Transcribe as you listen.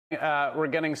We're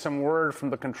getting some word from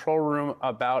the control room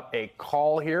about a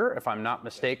call here, if I'm not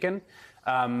mistaken.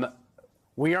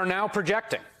 We are now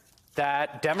projecting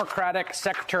that Democratic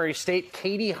Secretary of State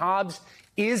Katie Hobbs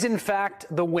is, in fact,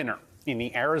 the winner in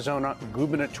the Arizona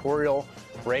gubernatorial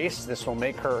race. This will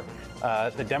make her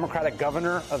the Democratic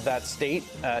governor of that state.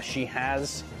 She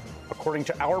has, according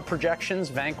to our projections,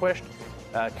 vanquished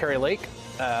Kari Lake,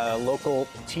 local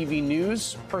TV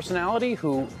news personality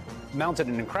who mounted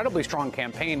an incredibly strong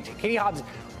campaign. Katie Hobbs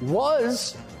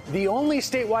was the only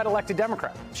statewide elected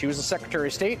Democrat. She was the Secretary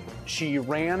of State. She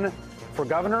ran for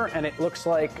governor, and it looks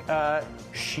like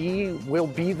she will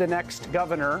be the next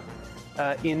governor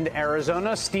in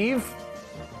Arizona. Steve?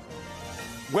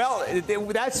 Well,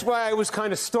 that's why I was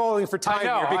kind of stalling for time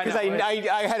here, because I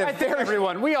had a very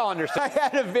everyone, we all understand. I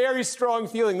had a very strong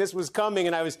feeling this was coming,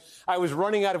 and I was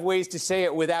running out of ways to say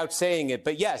it without saying it.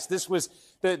 But yes, this was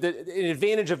an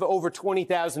advantage of over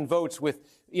 20,000 votes, with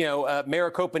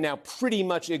Maricopa now pretty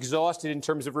much exhausted in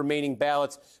terms of remaining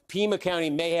ballots. Pima County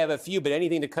may have a few, but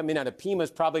anything to come in out of Pima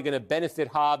is probably going to benefit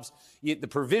Hobbs. The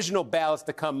provisional ballots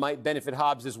to come might benefit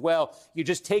Hobbs as well. You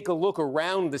just take a look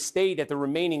around the state at the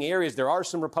remaining areas. There are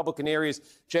some Republican areas.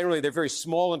 Generally, they're very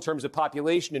small in terms of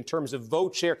population, in terms of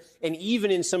vote share. And even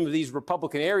in some of these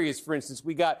Republican areas, for instance,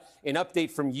 we got an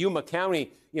update from Yuma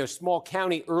County, small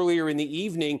county, earlier in the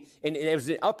evening. And it was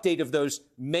an update of those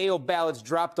mail ballots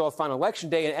dropped off on Election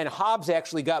Day. And Hobbs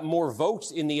actually got more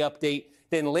votes in the update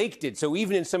than Lake did. So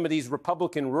even in some of these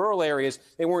Republican rural areas,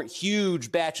 they weren't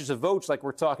huge batches of votes like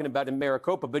we're talking about in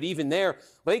Maricopa. But even there,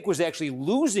 Lake was actually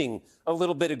losing a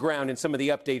little bit of ground in some of the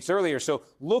updates earlier. So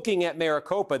looking at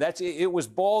Maricopa, it was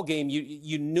ball game.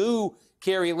 You knew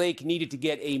Kari Lake needed to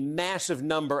get a massive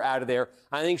number out of there.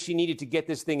 I think she needed to get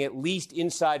this thing at least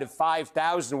inside of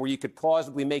 5,000, where you could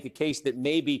plausibly make a case that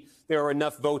maybe there are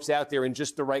enough votes out there in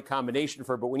just the right combination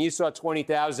for her. But when you saw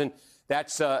 20,000,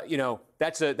 that's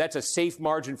a safe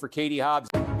margin for Katie Hobbs.